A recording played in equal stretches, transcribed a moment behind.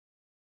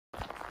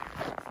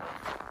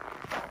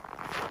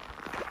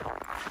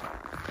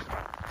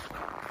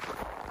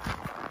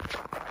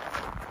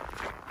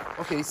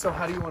Okay, so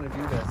how do you want to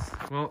do this?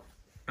 Well,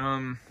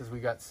 Because we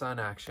got sun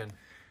action.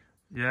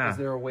 yeah. Is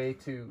there a way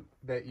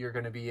that you're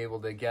going to be able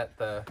to get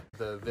the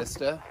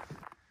vista?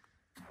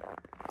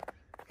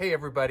 Hey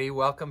everybody,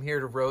 welcome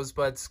here to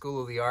Rosebud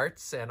School of the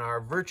Arts and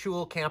our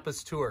virtual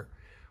campus tour.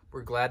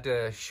 We're glad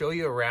to show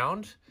you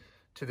around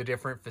to the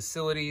different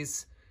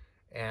facilities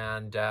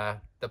and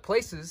the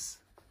places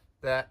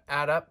that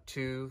add up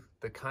to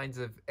the kinds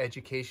of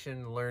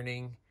education,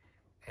 learning,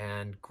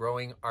 and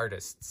growing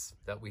artists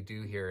that we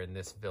do here in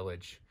this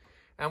village.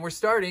 And we're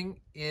starting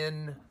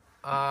in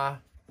an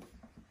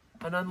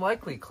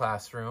unlikely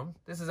classroom.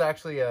 This is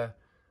actually a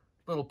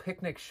little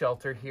picnic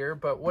shelter here,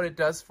 but what it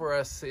does for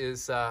us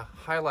is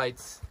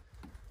highlights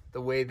the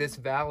way this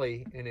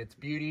valley and its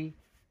beauty,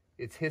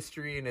 its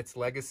history, and its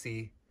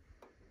legacy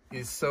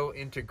is so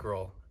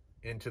integral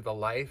into the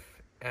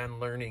life and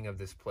learning of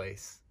this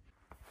place.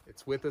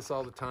 It's with us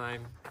all the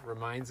time,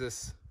 reminds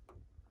us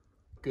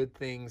good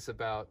things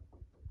about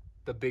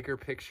the bigger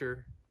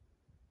picture,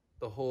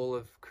 the whole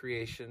of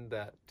creation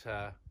that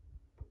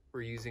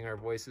we're using our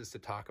voices to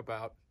talk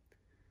about.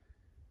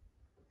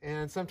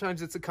 And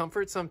sometimes it's a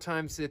comfort,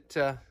 sometimes it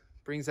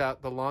brings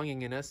out the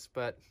longing in us,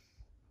 but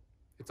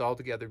it's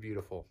altogether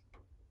beautiful.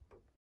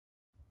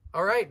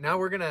 All right, now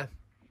we're gonna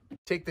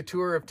take the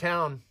tour of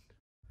town,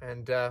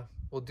 and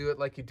we'll do it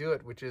like you do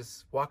it, which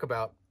is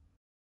walkabout.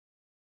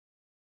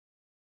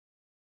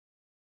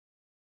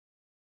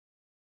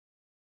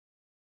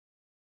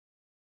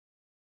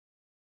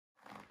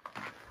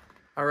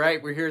 All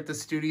right, we're here at the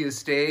studio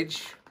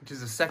stage, which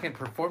is a second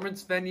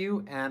performance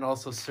venue and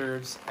also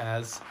serves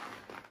as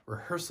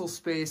rehearsal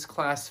space,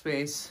 class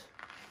space,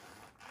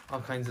 all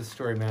kinds of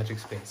story magic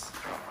space.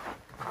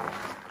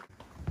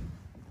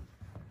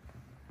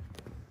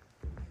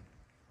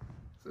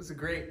 So it's a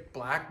great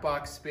black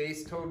box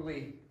space,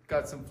 totally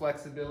got some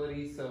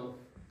flexibility so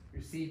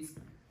your seats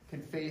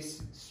can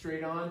face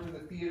straight on to the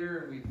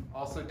theater. We've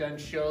also done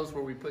shows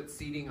where we put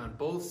seating on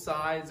both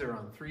sides or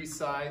on three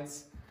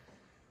sides.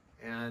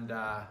 And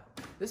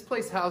this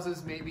place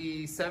houses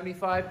maybe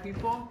 75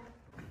 people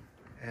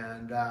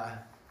and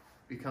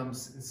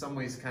becomes in some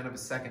ways kind of a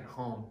second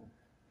home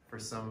for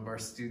some of our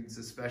students,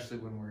 especially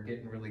when we're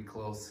getting really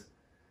close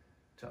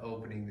to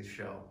opening the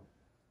show.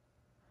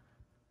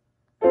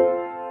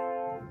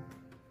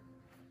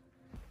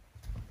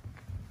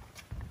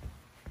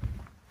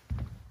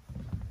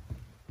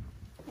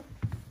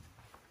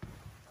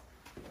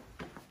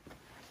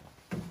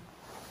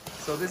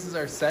 So this is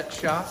our set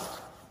shop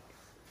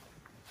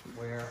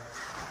where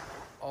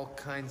all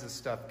kinds of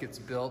stuff gets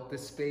built.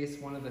 This space,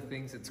 one of the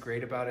things that's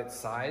great about its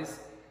size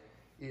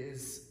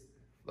is,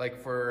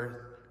 like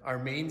for our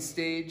main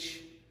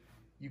stage,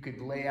 you could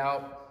lay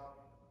out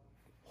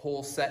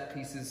whole set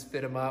pieces,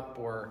 fit them up,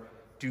 or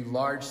do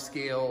large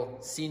scale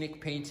scenic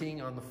painting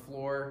on the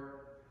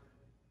floor.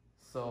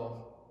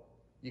 So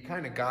you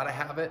kind of gotta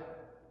have it,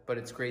 but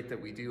it's great that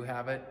we do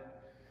have it.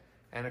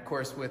 And of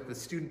course, with the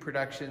student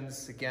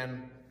productions,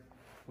 again,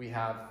 we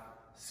have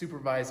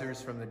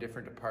supervisors from the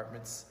different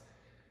departments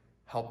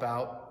help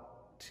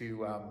out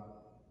to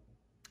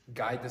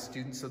guide the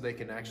students so they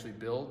can actually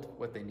build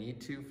what they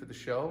need to for the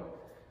show.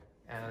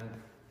 And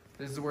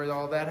this is where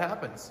all that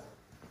happens.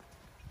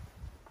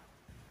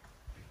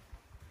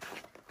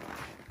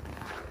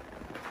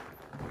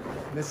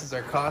 This is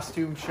our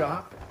costume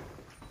shop.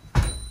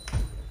 So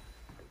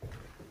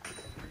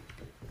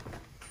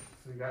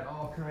we got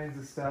all kinds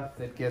of stuff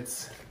that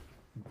gets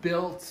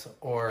built,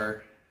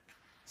 or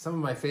some of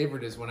my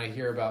favorite is when I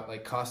hear about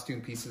like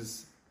costume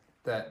pieces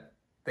that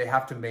they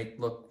have to make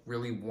look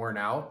really worn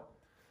out.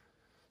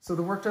 So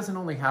the work doesn't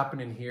only happen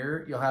in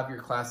here. You'll have your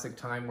classic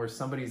time where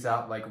somebody's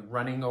out like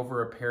running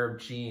over a pair of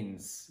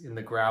jeans in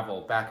the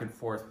gravel back and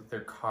forth with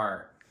their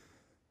car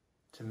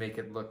to make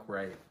it look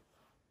right.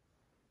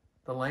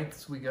 The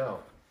lengths we go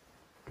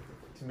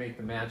to make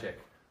the magic.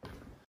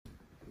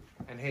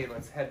 And hey,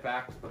 let's head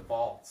back to the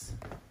vaults.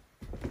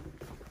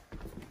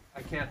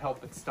 I can't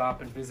help but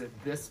stop and visit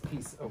this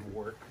piece of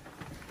work.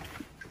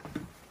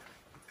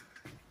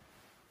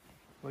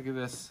 Look at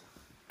this.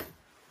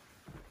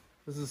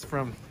 This is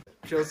from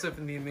Joseph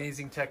and the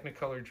Amazing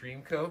Technicolor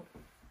Dreamcoat.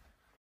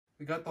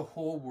 We got the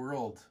whole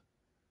world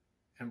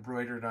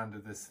embroidered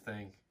onto this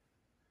thing.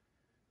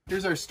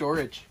 Here's our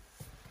storage.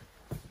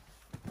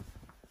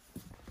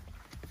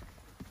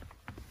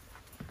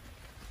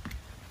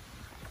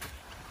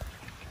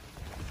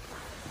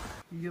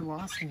 You get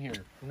lost in here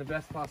in the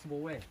best possible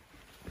way.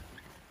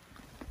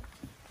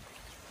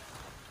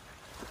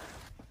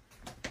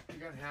 We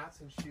got hats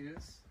and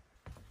shoes.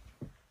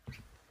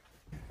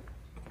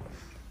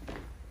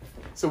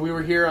 So we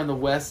were here on the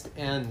west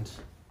end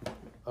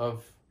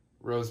of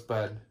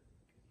Rosebud.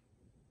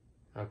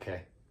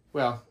 Okay,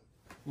 well,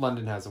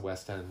 London has a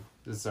west end.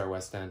 This is our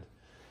west end.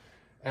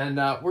 And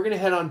we're gonna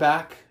head on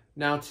back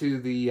now to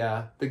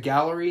the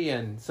gallery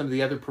and some of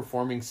the other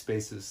performing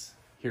spaces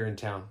here in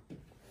town.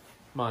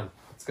 Come on,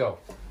 let's go.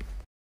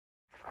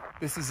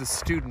 This is a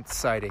student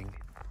sighting.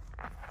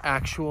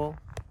 Actual,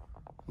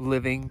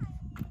 living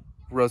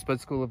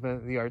Rosebud School of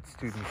the Arts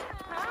students.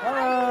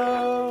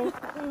 Hello!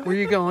 Where are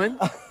you going?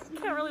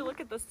 Can't really look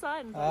at the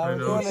sun. I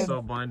know, it's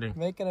so blinding.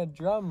 Making a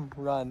drum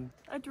run.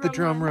 The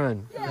drum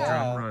run. Yeah.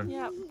 Drum run.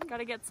 Yeah,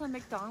 gotta get some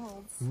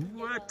McDonald's.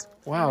 What?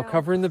 Wow,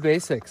 covering the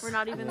basics. We're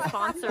not even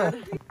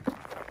sponsored.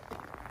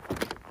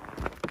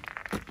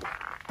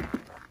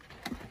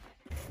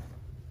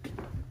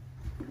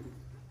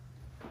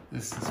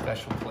 This is a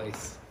special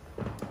place.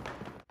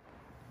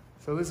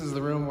 So this is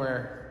the room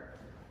where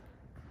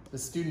the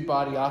student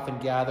body often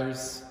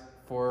gathers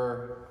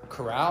for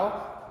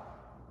chorale,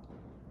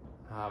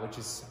 which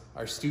is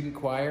our student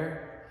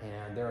choir.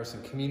 And there are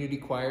some community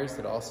choirs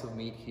that also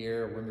meet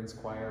here, a women's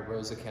choir,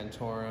 Rosa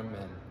Cantorum,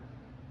 and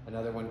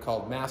another one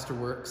called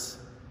Masterworks.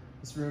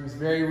 This room is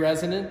very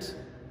resonant,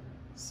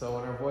 so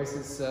when our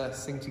voices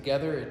sing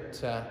together,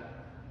 it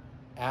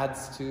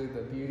adds to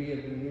the beauty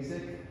of the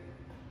music.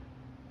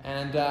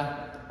 And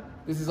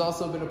this has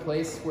also been a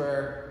place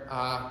where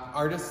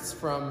artists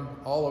from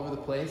all over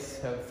the place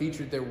have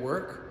featured their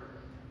work.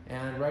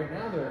 And right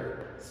now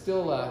they're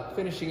still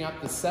finishing up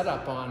the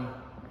setup on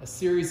a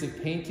series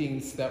of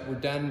paintings that were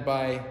done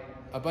by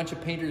a bunch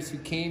of painters who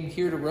came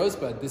here to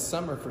Rosebud this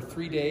summer for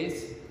 3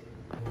 days.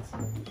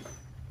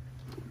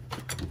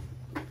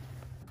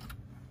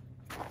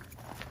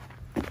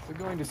 So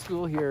going to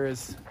school here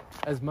is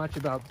as much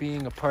about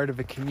being a part of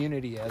a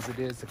community as it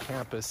is a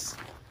campus.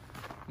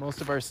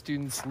 Most of our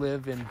students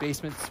live in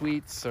basement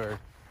suites or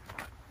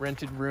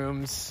rented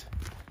rooms.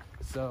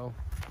 So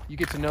you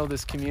get to know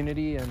this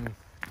community, and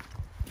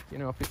you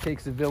know, if it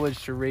takes a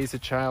village to raise a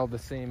child, the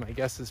same, I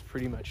guess, is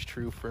pretty much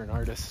true for an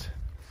artist.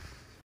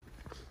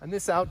 And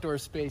this outdoor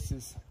space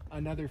is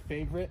another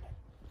favorite.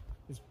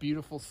 This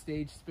beautiful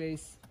stage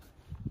space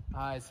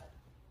is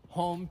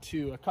home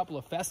to a couple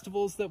of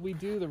festivals that we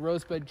do. The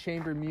Rosebud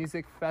Chamber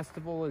Music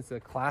Festival is a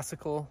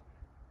classical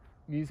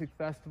music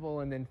festival,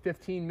 and then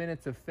 15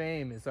 Minutes of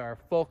Fame is our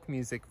folk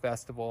music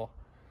festival.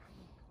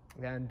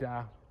 And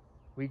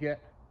we get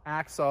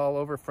acts all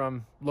over,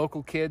 from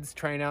local kids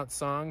trying out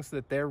songs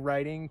that they're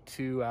writing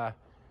to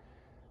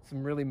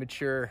some really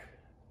mature,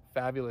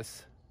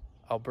 fabulous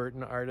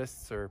Albertan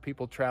artists or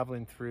people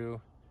traveling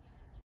through.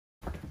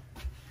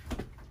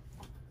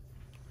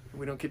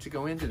 We don't get to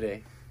go in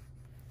today.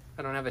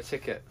 I don't have a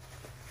ticket.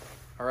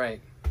 All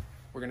right,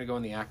 we're gonna go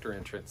in the actor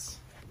entrance.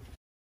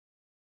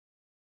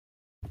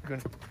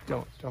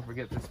 Don't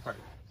forget this part.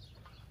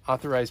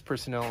 Authorized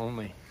personnel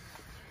only.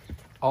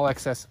 All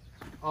access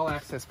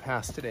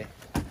pass today.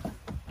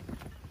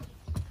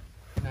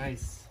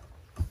 Nice.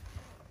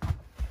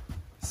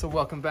 So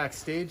welcome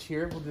backstage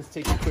here. We'll just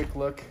take a quick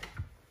look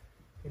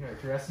in our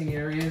dressing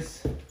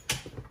areas.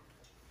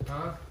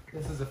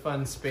 This is a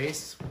fun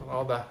space.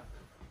 All the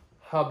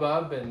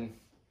hubbub and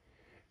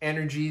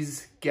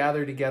energies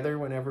gather together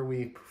whenever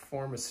we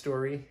perform a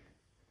story.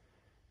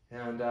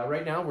 And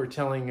right now we're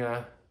telling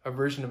a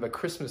version of A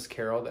Christmas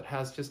Carol that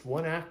has just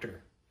one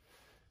actor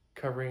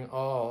covering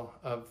all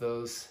of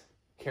those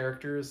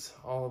characters,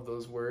 all of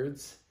those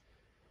words.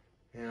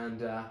 And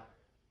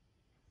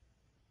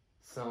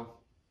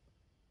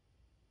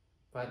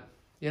but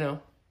you know,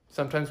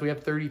 sometimes we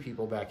have 30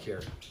 people back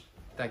here.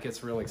 That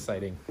gets real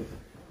exciting.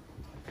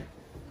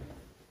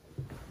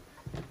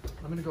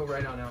 I'm gonna go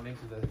right on out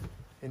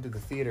into the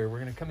theater. We're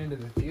gonna come into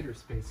the theater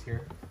space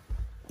here.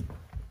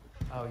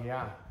 Oh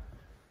yeah.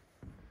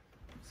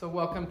 So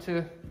welcome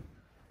to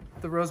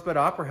the Rosebud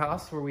Opera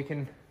House, where we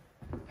can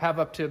have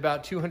up to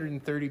about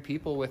 230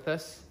 people with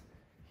us.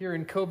 Here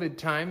in COVID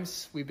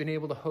times, we've been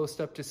able to host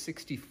up to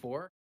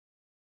 64.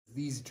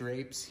 These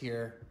drapes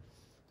here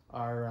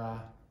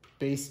are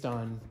based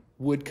on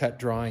woodcut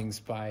drawings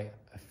by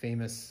a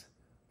famous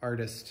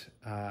artist,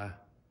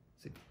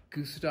 is it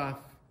Gustave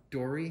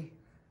Doré?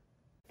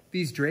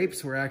 These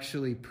drapes were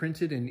actually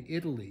printed in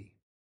Italy.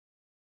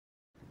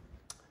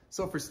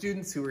 So for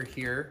students who are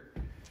here,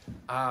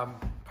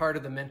 part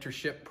of the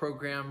mentorship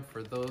program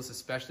for those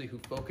especially who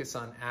focus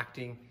on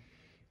acting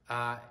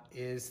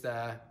is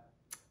a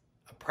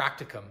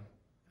practicum.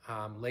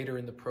 Later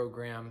in the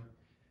program,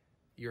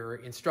 your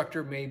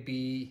instructor may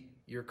be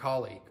your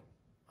colleague,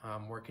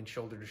 working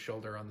shoulder to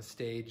shoulder on the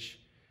stage.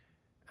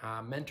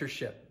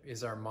 Mentorship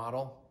is our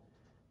model,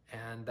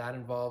 and that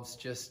involves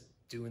just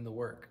doing the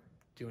work,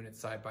 doing it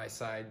side by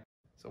side.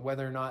 So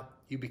whether or not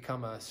you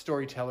become a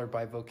storyteller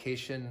by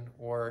vocation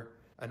or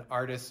an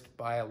artist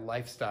by a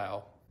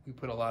lifestyle, we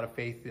put a lot of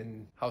faith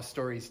in how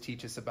stories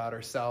teach us about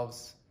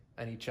ourselves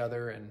and each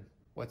other and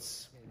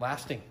what's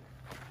lasting.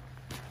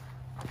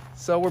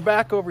 So we're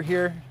back over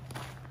here.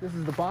 This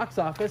is the box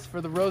office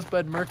for the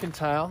Rosebud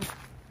Mercantile.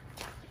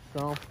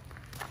 So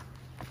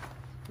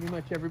pretty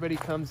much everybody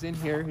comes in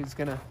here who's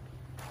gonna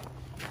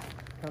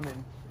come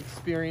and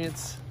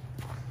experience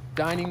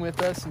dining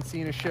with us and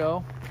seeing a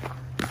show.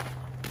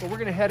 But we're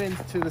gonna head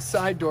into the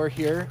side door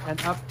here and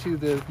up to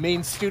the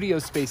main studio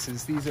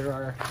spaces. These are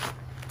our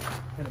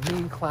kind of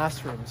main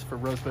classrooms for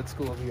Rosebud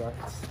School of the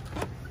Arts.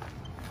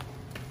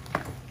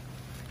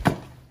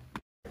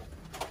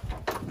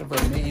 One of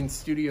our main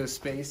studio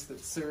space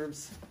that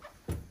serves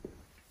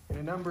in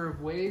a number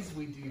of ways.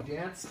 We do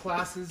dance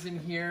classes in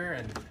here,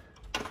 and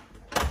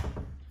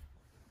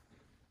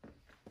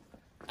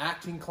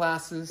acting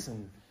classes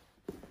and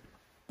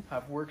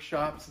have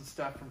workshops and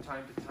stuff from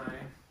time to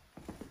time.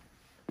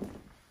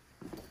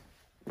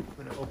 I'm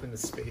going to open the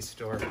space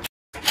door.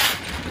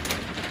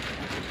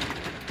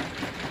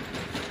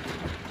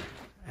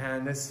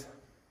 And this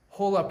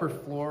whole upper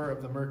floor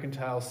of the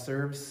Mercantile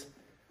serves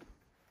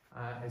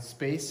as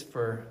space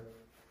for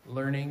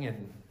learning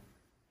and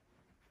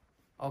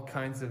all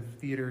kinds of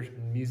theater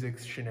and music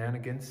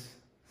shenanigans.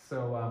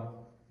 So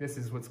this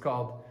is what's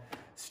called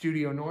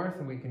Studio North,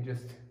 and we can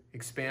just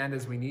expand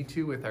as we need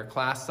to with our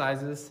class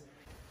sizes.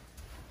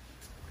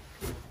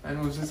 And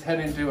we'll just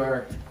head into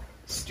our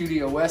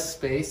Studio West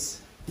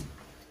space,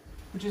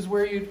 which is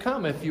where you'd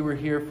come if you were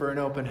here for an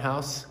open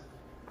house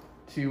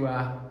to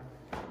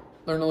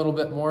learn a little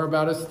bit more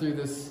about us through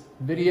this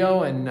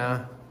video and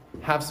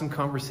have some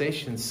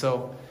conversations.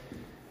 So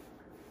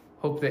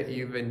hope that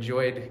you've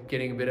enjoyed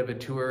getting a bit of a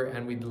tour,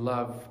 and we'd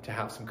love to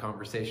have some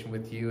conversation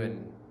with you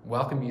and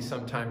welcome you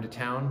sometime to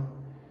town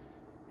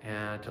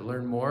and to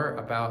learn more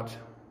about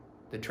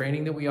the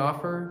training that we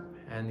offer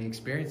and the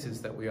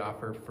experiences that we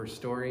offer for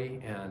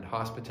story and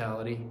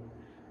hospitality.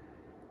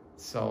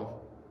 So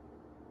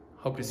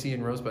hope to see you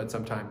in Rosebud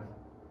sometime.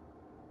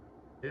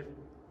 Yeah,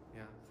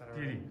 Yeah, is that all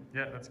right? beauty.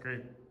 Yeah, that's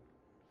great.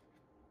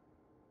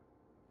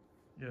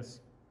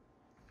 Yes.